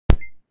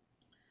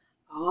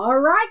All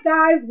right,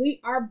 guys, we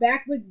are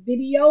back with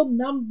video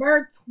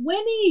number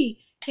 20.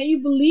 Can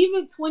you believe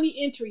it? 20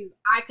 entries.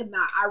 I could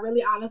not. I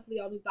really honestly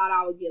only thought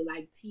I would get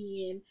like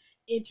 10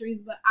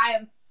 entries, but I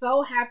am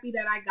so happy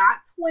that I got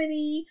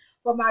 20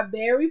 for my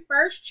very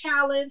first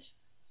challenge.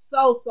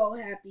 So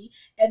happy.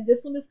 And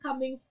this one is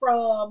coming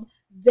from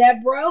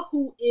Debra,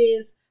 who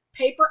is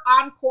Paper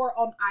Encore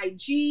on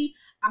IG.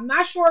 I'm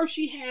not sure if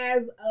she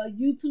has a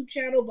YouTube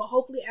channel, but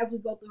hopefully as we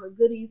go through her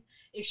goodies,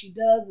 if she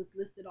does, it's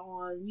listed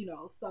on,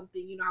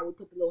 something, how we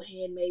put the little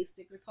handmade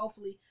stickers,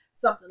 hopefully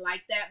something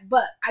like that.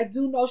 But I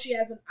do know she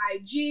has an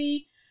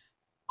IG.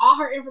 All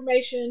her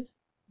information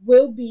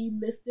will be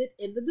listed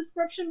in the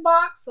description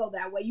box, so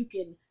that way you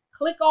can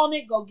click on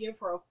it, go give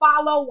her a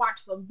follow, watch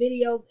some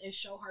videos, and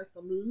show her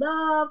some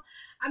love.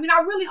 I mean,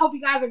 I really hope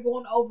you guys are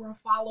going over and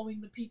following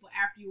the people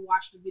after you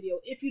watch the video,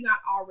 if you're not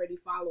already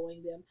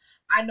following them.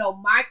 I know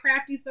my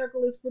crafty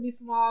circle is pretty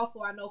small,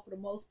 so I know for the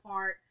most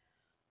part,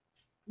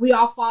 we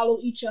all follow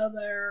each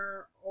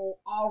other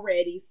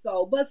already.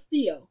 So, but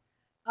still,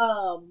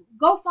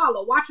 go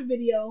follow, watch a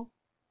video,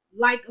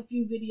 like a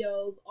few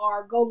videos,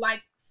 or go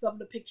like some of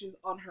the pictures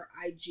on her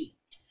IG.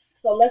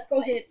 So let's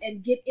go ahead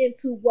and get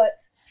into what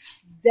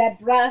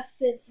Debra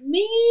sent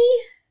me.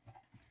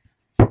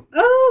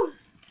 Oh,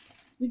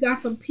 we got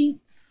some pink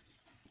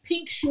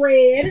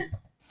shred.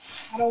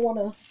 I don't want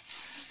to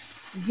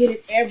get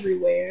it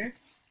everywhere,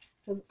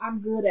 because I'm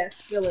good at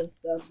spilling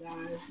stuff,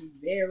 guys.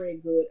 Very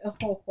good.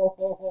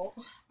 Oh,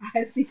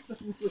 I see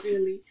some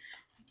really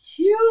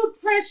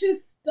cute,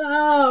 precious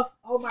stuff.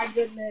 Oh my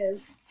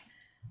goodness.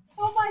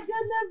 Oh my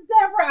goodness,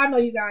 Debra. I know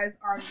you guys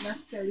aren't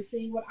necessarily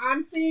seeing what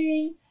I'm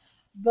seeing,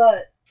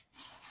 but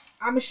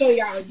I'm going to show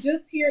y'all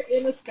just here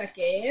in a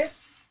second.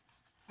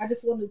 I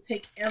just wanted to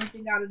take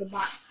everything out of the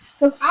box,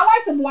 because I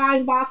like to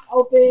blind box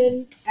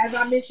open. As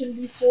I mentioned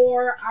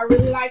before, I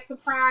really like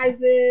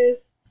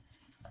surprises.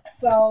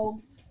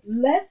 So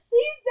let's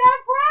see,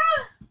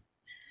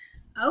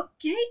 Debra.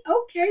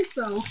 Okay.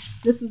 So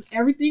this is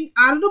everything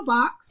out of the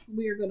box.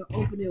 We are going to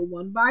open it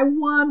one by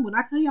one. When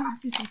I tell y'all I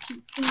see some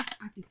cute stuff,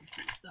 I see some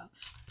cute stuff.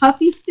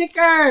 Puffy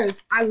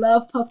stickers. I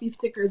love puffy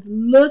stickers.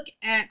 Look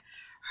at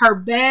her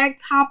bag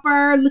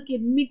topper. Look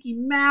at Mickey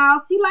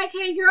Mouse. He like,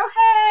 hey girl,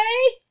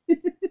 hey.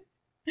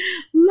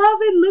 Love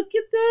it. Look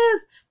at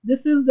this.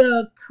 This is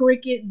the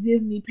Cricut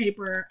Disney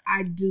paper,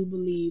 I do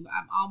believe.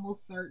 I'm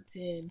almost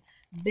certain.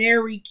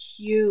 Very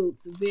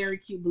cute. Very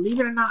cute. Believe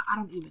it or not, I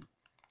don't even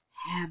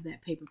have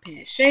that paper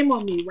pad. Shame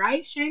on me,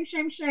 right?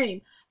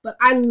 Shame. But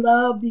I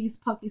love these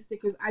puffy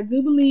stickers. I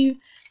do believe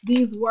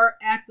these were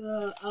at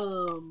the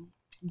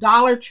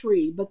Dollar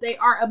Tree, but they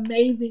are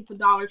amazing for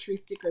Dollar Tree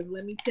stickers.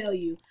 Let me tell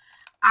you,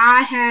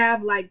 I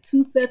have like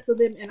 2 sets of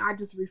them, and I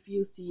just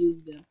refuse to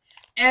use them,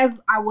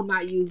 as I will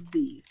not use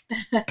these.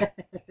 Look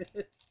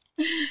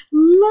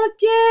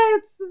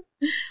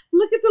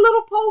at the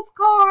little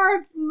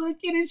postcards. Look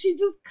at it. She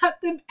just cut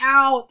them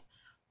out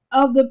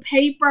of the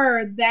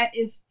paper. That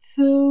is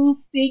too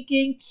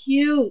stinking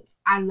cute.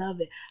 I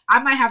love it. I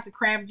might have to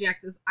craft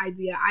jack this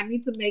idea. I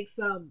need to make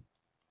some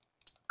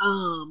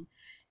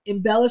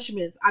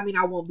embellishments. I mean,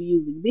 I won't be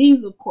using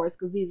these, of course,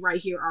 because these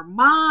right here are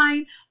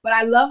mine, but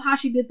I love how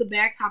she did the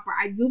bag topper.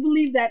 I do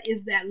believe that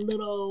is that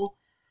little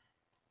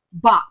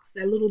box,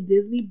 that little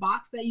Disney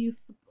box that you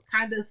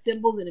kind of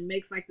assembles, and it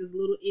makes like this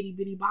little itty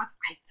bitty box.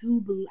 I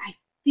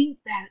think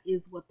that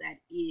is what that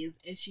is,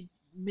 and she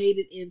made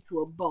it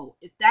into a bow.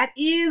 If that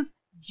is,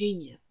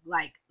 genius.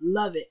 Like,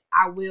 love it.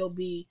 I will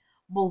be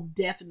most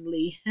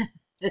definitely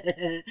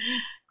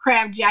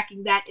craft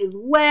jacking that as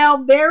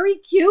well. Very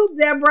cute,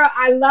 Debra.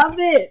 I love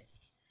it.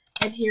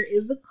 And here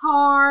is the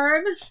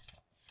card.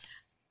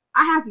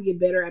 I have to get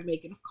better at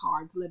making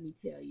cards, let me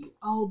tell you.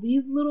 Oh,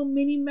 these little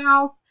Minnie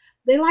Mouse,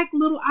 they like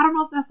little, I don't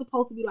know if that's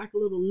supposed to be like a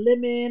little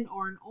lemon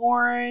or an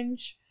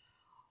orange,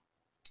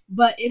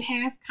 but it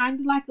has kind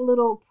of like a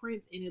little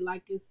print in it,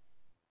 like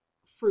it's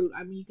fruit.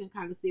 I mean, you can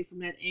kind of see it from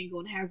that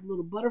angle. It has a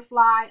little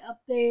butterfly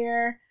up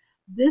there.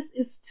 This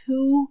is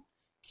too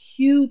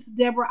cute,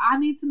 Debra. I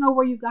need to know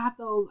where you got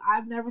those.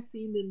 I've never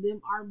seen them.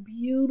 Them are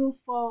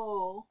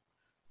beautiful.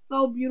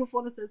 So beautiful.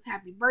 And it says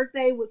happy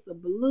birthday with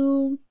some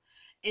balloons.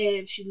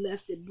 And she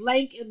left it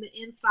blank in the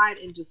inside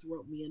and just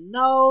wrote me a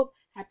note.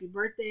 Happy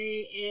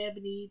birthday,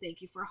 Ebony.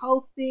 Thank you for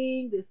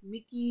hosting this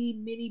Mickey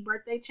mini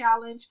birthday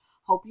challenge.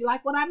 Hope you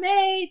like what I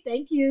made.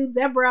 Thank you,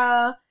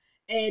 Debra.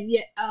 And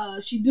yet,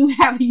 she do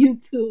have a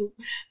YouTube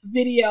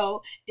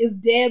video. It's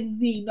Deb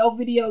Z. No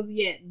videos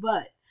yet,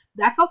 but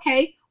that's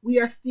okay.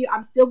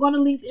 I'm still going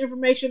to link the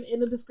information in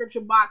the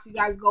description box. You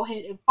guys go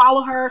ahead and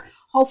follow her.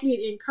 Hopefully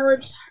it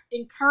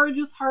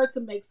encourages her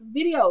to make some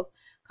videos.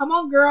 Come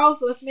on,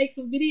 girls. Let's make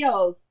some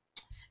videos.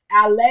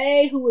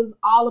 Ale, who is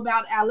all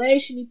about Ale,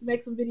 she needs to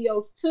make some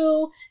videos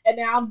too. And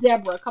now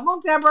Debra. Come on,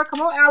 Debra.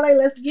 Come on, Ale.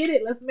 Let's get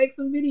it. Let's make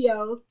some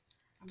videos.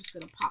 I'm just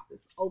going to pop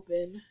this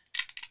open.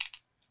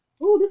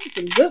 Ooh, this is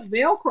some good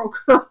Velcro,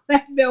 girl.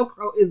 That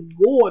Velcro is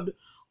good.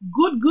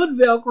 Good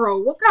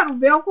Velcro. What kind of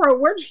Velcro?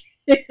 Where'd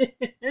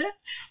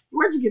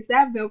you get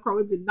that Velcro?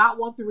 It did not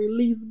want to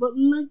release, but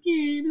look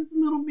at this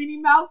little Minnie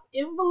Mouse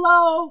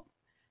envelope.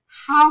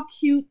 How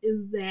cute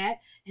is that?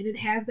 And it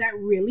has that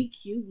really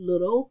cute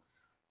little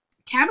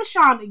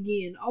cabochon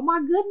again. Oh my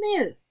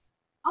goodness.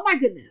 Oh my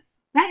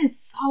goodness. That is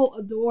so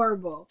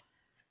adorable.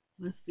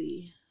 Let's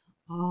see.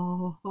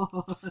 Oh,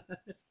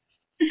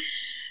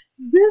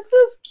 this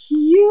is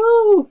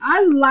cute.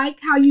 I like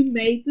how you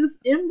made this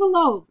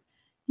envelope.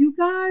 You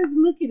guys,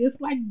 look at it.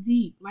 It's like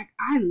deep. Like,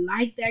 I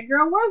like that,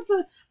 girl. Where's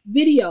the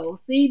video?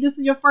 See, this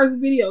is your first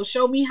video.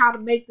 Show me how to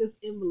make this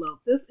envelope.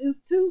 This is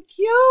too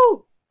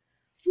cute.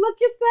 Look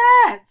at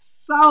that.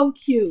 So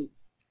cute.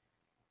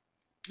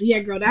 Yeah,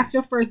 girl, that's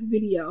your first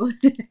video.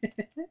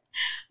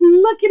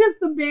 Look at this,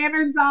 the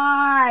banner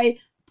die.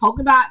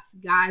 Polka dots,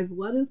 guys.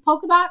 What is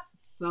polka dots?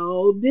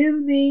 So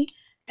Disney.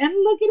 And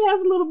look, it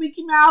has a little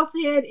Mickey Mouse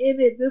head in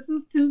it. This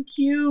is too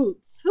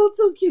cute.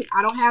 Too cute.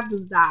 I don't have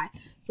this die,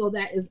 so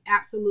that is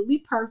absolutely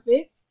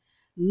perfect.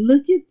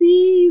 Look at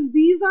these.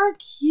 These are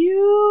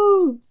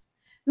cute.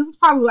 This is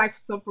probably like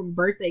some from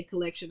birthday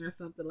collection or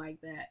something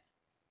like that.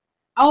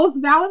 Oh, it's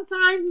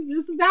Valentine's.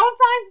 This is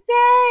Valentine's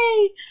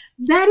Day.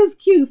 That is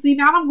cute. See,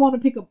 now I'm going to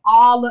pick up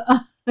all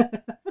the.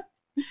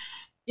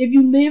 If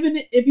you live in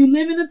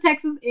the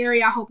Texas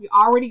area, I hope you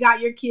already got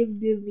your kids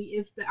Disney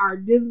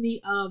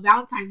Disney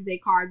Valentine's Day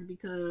cards,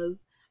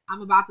 because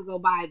I'm about to go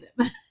buy them.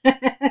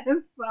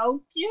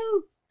 So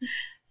cute.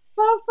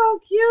 So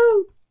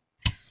cute.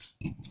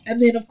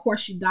 And then of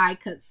course you die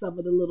cut some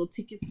of the little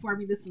tickets for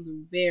me. This is a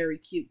very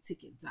cute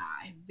ticket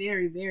die.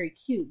 Very, very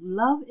cute.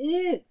 Love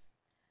it.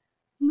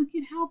 Look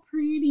at how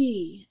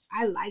pretty.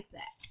 I like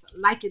that. I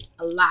like it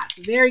a lot. It's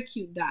a very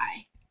cute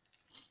die.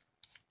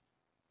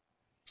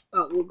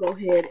 We'll go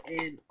ahead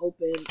and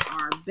open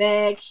our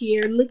bag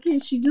here. Look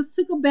at, she just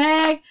took a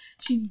bag.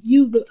 She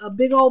used a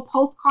big old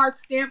postcard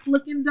stamp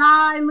looking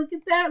die. Look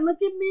at that.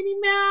 Look at Minnie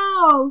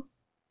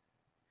Mouse.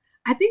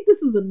 I think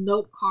this is a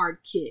note card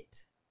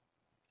kit.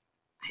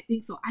 I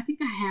think so. I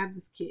think I have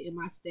this kit in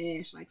my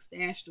stash, like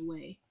stashed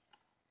away.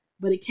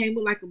 But it came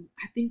with like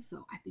I think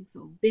so.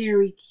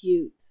 Very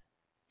cute.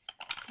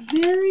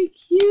 Very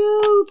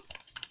cute.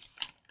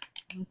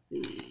 Let's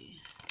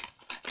see.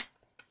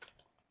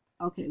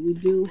 Okay, we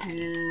do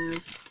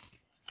have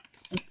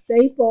a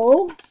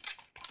staple.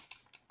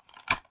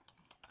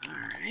 All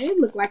right,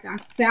 look like I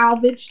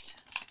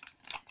salvaged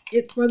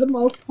it for the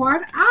most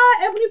part.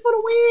 Ebony for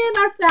the win.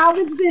 I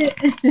salvaged it.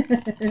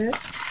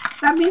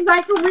 That means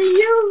I can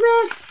reuse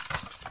it.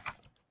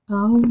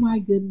 Oh my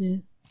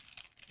goodness.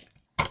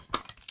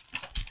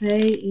 Say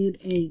it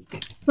ain't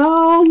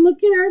so.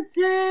 Look at her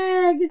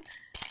tag.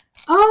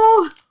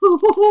 Oh,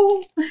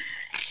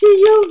 she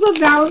used the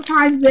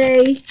Valentine's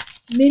Day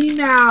Minnie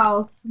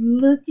Mouse.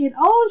 Look at,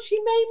 oh, she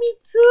made me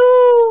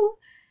two.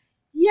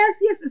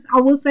 Yes.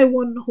 I would say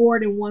one to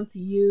hoard and one to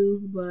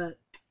use, but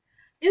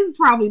it's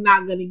probably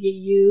not going to get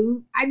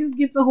used. I just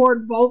get to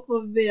hoard both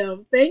of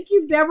them. Thank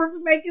you, Debra, for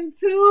making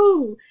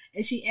two.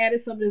 And she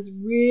added some of this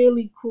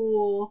really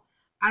cool,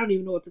 I don't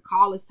even know what to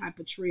call this type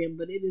of trim,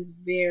 but it is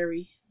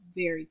very,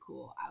 very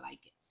cool. I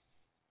like it.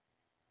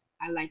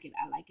 I like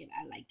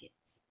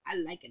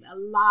it a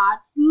lot.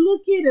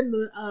 Look at it in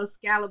the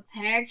scallop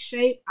tag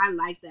shape. I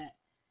like that.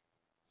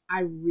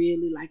 I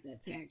really like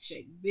that tag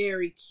shape.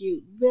 Very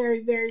cute.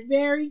 Very, very,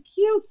 very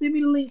cute. Send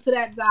me the link to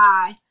that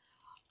die.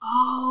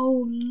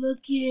 Oh,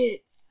 look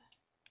it.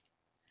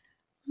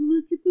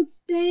 Look at the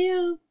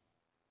stamps.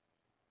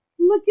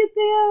 Look at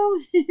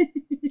them.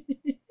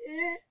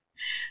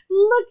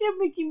 Look at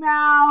Mickey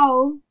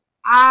Mouse.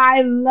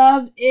 I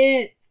love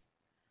it.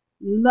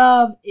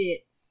 Love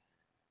it.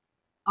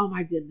 Oh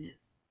my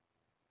goodness.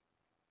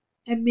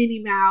 And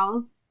Minnie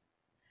Mouse.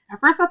 At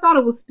first I thought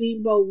it was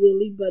Steamboat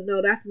Willie, but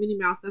no, that's Minnie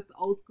Mouse. That's the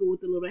old school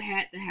with the little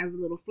hat that has a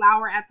little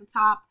flower at the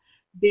top.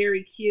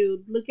 Very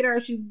cute. Look at her.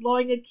 She's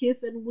blowing a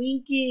kiss and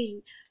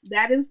winking.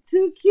 That is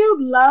too cute.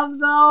 Love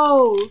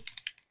those.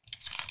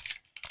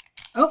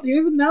 Oh,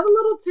 here's another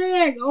little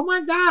tag. Oh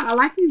my God. I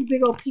like these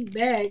big old pink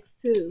bags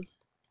too.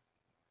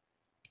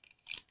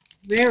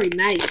 Very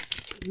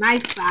nice.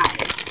 Nice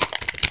size.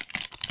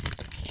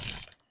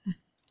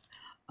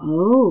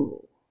 Oh.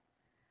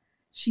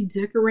 She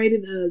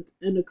decorated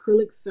an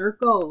acrylic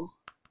circle.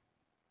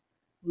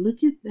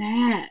 Look at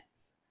that.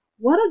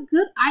 What a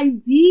good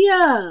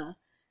idea.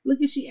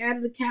 Look at, she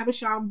added a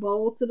cabochon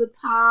bowl to the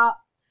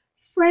top.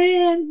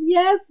 Friends.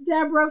 Yes,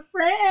 Debra.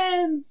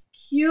 Friends.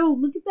 Cute.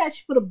 Look at that.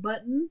 She put a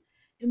button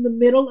in the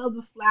middle of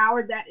the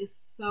flower. That is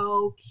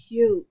so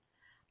cute.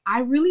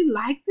 I really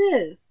like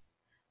this.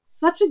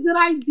 Such a good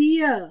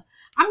idea.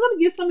 I'm going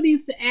to get some of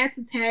these to add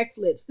to tag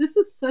flips. This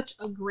is such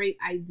a great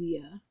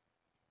idea.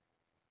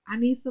 I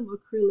need some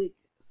acrylic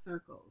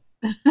circles.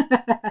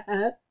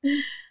 I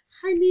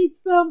need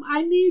some.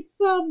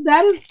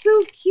 That is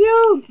too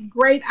cute.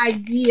 Great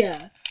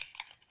idea.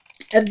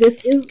 And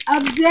this is a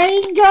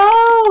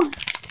dango.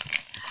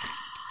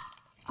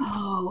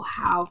 Oh,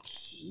 how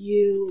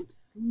cute.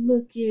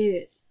 Look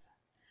it.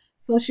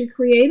 So she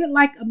created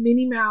like a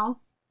Minnie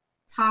Mouse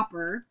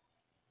topper.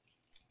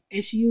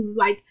 And she used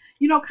like,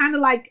 you know, kind of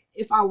like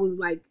if I was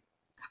like,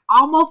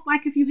 almost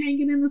like if you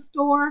hang it in the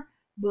store,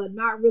 but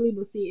not really.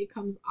 But see, it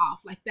comes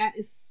off. Like, that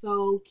is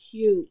so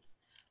cute.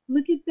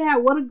 Look at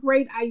that. What a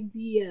great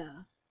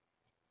idea.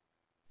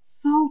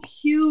 So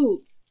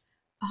cute.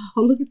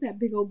 Oh, look at that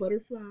big old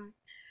butterfly.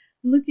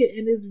 Look at,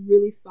 and it's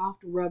really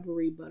soft,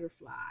 rubbery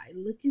butterfly.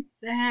 Look at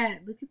that.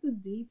 Look at the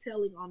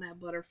detailing on that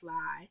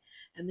butterfly.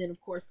 And then, of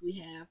course, we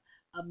have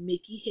a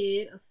Mickey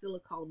head, a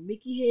silicone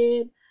Mickey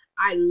head.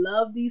 I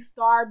love these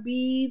star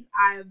beads.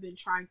 I have been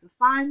trying to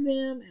find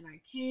them, and I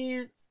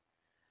can't.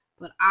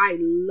 But I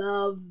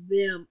love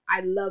them.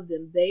 I love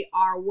them. They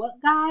are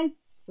what, guys?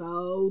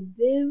 So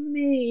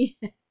Disney.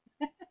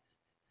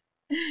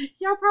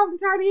 Y'all probably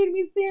tired of hearing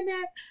me saying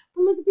that.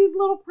 But look at these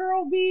little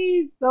pearl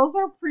beads. Those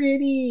are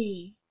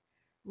pretty.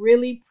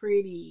 Really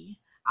pretty.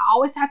 I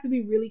always have to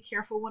be really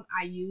careful when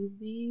I use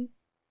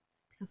these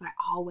because I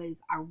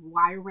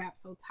wire wrap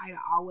so tight.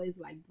 I always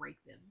like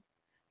break them.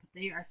 But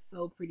they are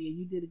so pretty, and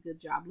you did a good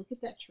job. Look at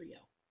that trio.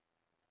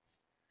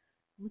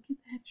 Look at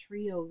that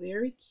trio.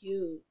 Very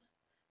cute.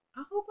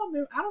 I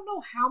don't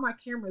know how my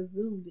camera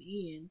zoomed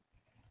in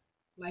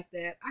like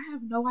that. I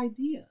have no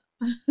idea.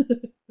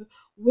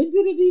 When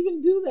did it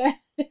even do that?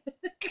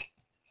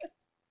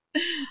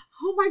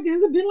 Oh my God,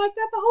 has it been like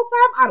that the whole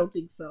time? I don't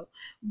think so.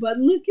 But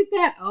look at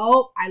that.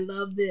 Oh, I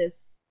love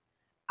this.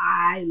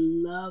 I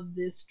love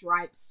this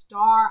striped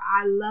star.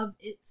 I love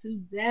it to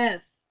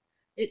death.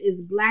 It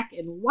is black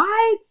and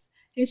white.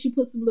 And she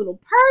put some little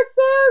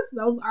purses.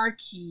 Those are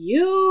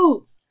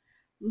cute.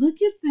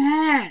 Look at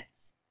that.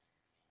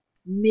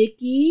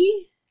 Mickey.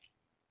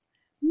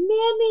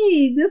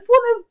 Minnie. This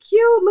one is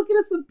cute. Look at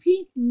this, a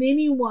pink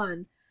Minnie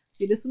one.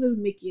 See, this one is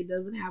Mickey. It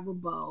doesn't have a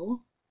bow.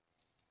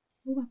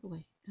 Move out the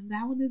way. And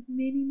that one is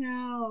Minnie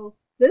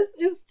Mouse. This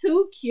is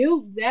too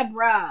cute,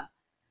 Debra.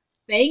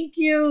 Thank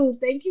you.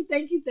 Thank you,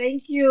 thank you,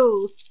 thank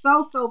you.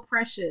 So, so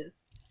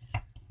precious.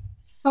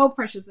 So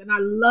precious. And I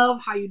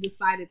love how you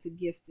decided to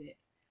gift it.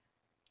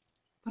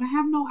 But I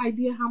have no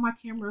idea how my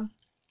camera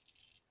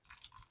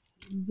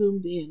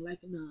zoomed in, like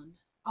none.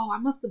 Oh, I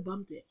must have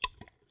bumped it.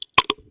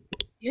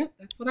 Yep,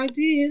 that's what I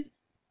did.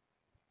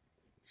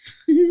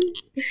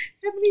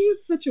 Ebony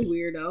is such a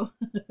weirdo.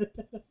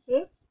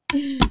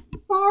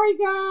 Sorry,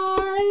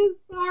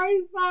 guys.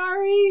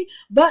 Sorry.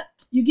 But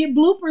you get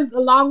bloopers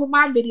along with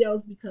my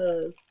videos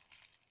because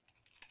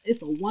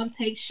it's a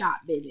one-take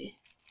shot, baby.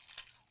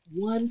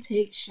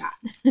 One-take shot.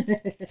 Oh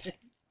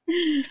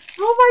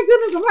my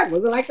goodness. I'm like,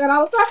 was it like that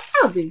all the time? I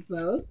don't think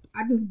so.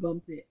 I just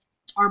bumped it.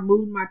 Or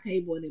moved my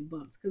table and it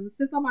bumps. Because it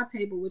sits on my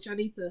table, which I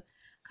need to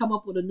come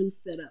up with a new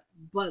setup.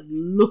 But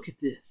look at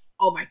this.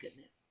 Oh my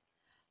goodness.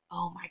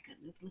 Oh my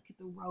goodness. Look at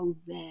the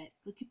rosette.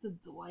 Look at the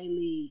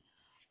doily.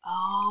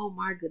 Oh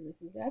my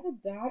goodness. Is that a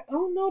dye?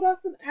 Oh no,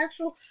 that's an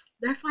actual,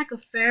 that's like a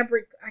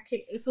fabric.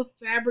 It's a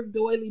fabric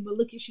doily, but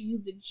look at, she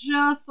used it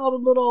just so the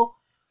little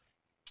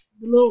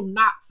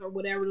knots or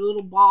whatever, the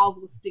little balls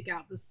would stick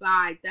out the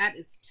side. That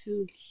is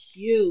too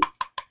cute.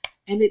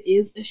 And it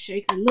is a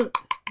shaker. Look,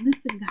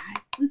 listen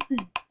guys,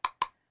 listen.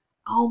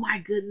 Oh my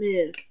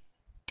goodness.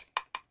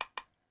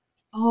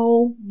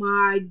 Oh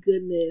my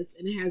goodness.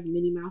 And it has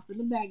Minnie Mouse in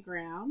the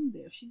background.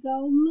 There she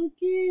go. Look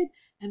it.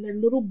 And they're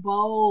little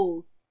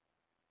bows.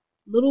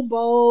 Little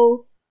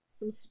bows,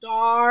 some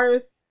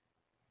stars,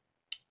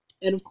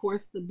 and of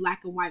course the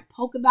black and white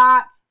polka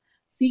dots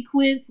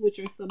sequins, which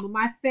are some of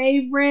my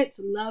favorites.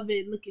 Love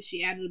it. Look at,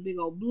 she added a big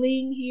old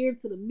bling here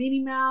to the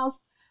Minnie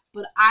Mouse.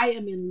 But I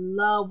am in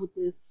love with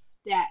this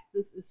stack.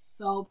 This is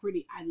so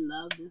pretty. I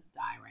love this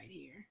die right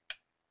here.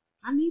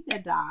 I need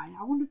that die.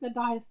 I wonder if that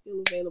die is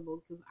still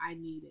available because I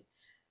need it.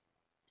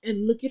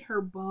 And look at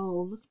her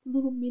bow. Look at the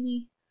little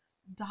mini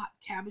dot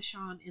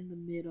cabochon in the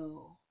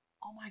middle.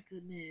 Oh my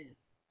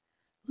goodness.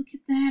 Look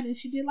at that. And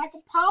she did like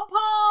a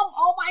pom-pom.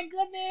 Oh my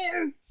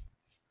goodness.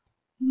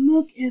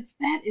 Look at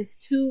that. Is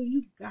too,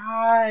 you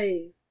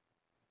guys.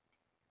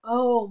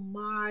 Oh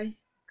my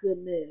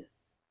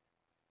goodness.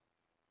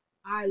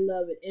 I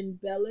love it.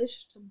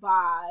 Embellished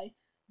by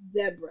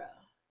Debra.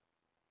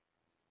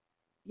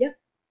 Yep.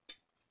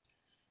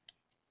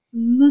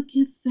 Look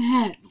at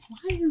that.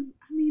 Why is,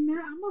 I mean,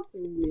 I must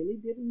have really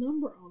did a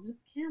number on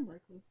this camera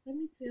because let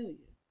me tell you,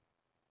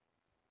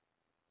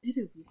 it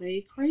is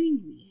way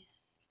crazy.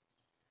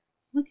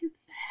 Look at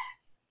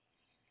that.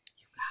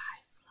 You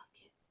guys,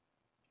 look it.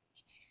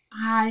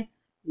 I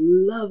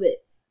love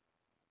it.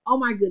 Oh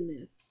my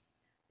goodness.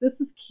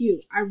 This is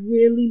cute. I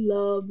really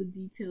love the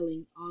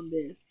detailing on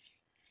this.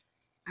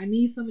 I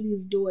need some of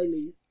these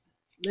doilies.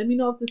 Let me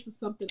know if this is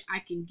something I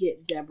can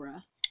get,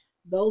 Debra.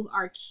 Those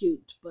are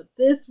cute. But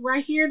this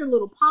right here, the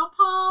little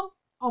pom-pom,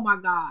 oh my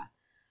God.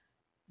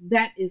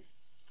 That is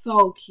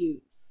so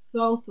cute.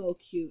 So, so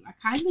cute. I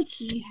kind of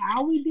see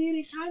how we did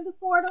it, kind of,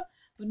 sort of,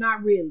 but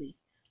not really.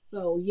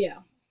 So, yeah,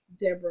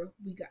 Debra,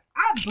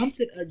 I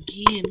bumped it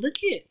again.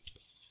 Look it.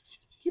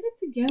 Get it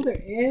together,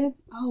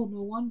 Ebs. Oh,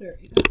 no wonder.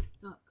 It got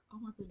stuck. Oh,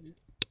 my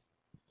goodness.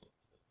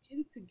 Get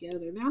it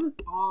together. Now it's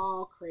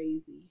all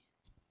crazy.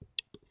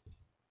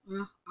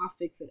 I'll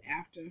fix it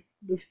after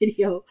the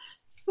video.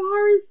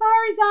 Sorry,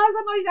 guys.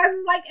 I know you guys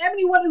is like,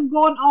 Ebony, what is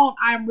going on?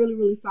 I'm really,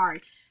 really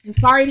sorry. And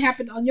sorry it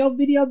happened on your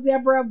video,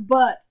 Deborah,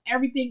 but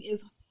everything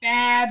is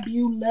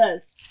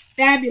fabulous.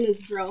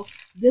 Fabulous, girl.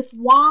 This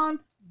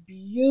wand,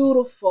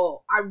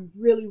 beautiful. I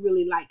really,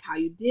 really like how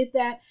you did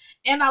that.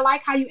 And I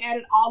like how you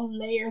added all the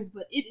layers,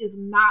 but it is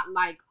not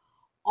like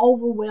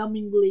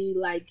overwhelmingly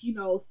like, you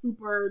know,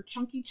 super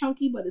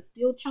chunky, but it's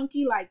still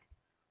chunky. Like,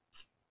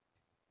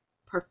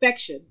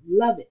 perfection.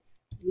 Love it.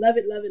 Love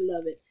it, love it,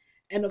 love it.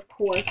 And of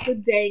course, the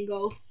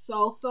dangle.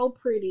 So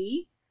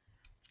pretty.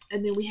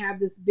 And then we have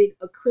this big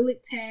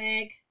acrylic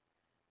tag.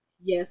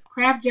 Yes,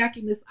 craft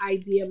jacking this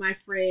idea, my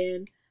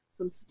friend.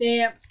 Some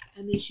stamps.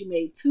 And then she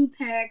made 2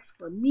 tags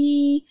for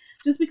me.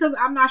 Just because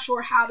I'm not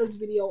sure how this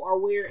video or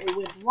where it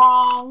went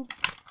wrong.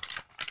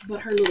 But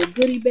her little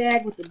goodie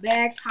bag with the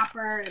bag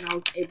topper. And I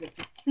was able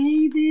to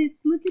save it.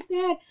 Look at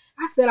that.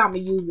 I said I'm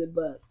going to use it,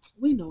 but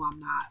we know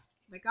I'm not.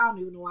 Like, I don't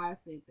even know why I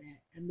said that.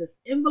 And this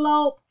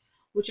envelope,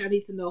 which I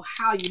need to know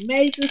how you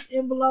made this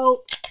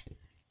envelope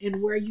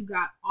and where you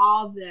got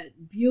all that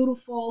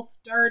beautiful,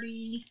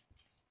 sturdy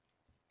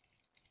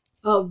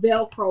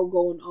Velcro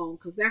going on.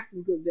 Because that's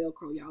some good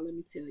Velcro, y'all, let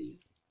me tell you.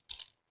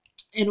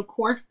 And, of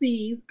course,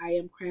 these, I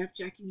am craft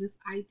jacking this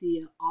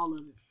idea, all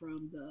of it,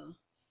 from the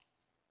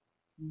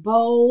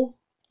bow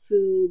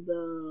to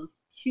the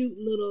cute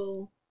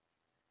little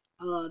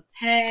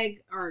tag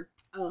or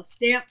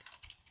stamp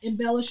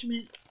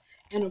embellishments.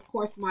 And of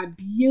course, my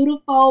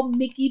beautiful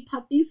Mickey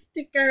Puffy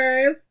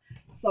stickers.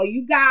 So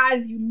you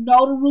guys, you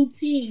know the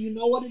routine. You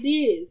know what it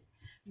is.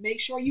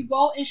 Make sure you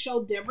go and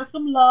show Debra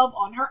some love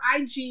on her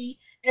IG.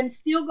 And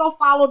still go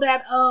follow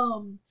that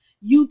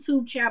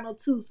YouTube channel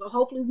too. So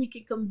hopefully we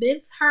can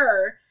convince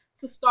her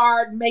to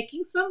start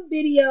making some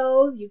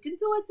videos. You can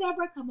do it,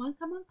 Debra. Come on,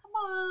 come on, come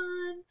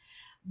on.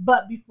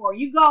 But before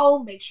you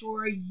go, make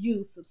sure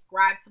you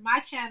subscribe to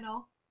my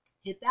channel.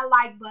 Hit that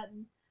like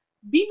button.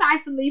 Be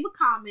nice and leave a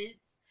comment.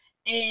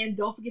 And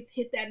don't forget to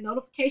hit that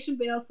notification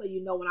bell so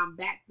you know when I'm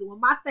back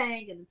doing my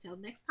thing. And until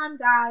next time,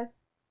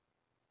 guys,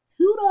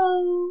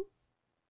 toodles.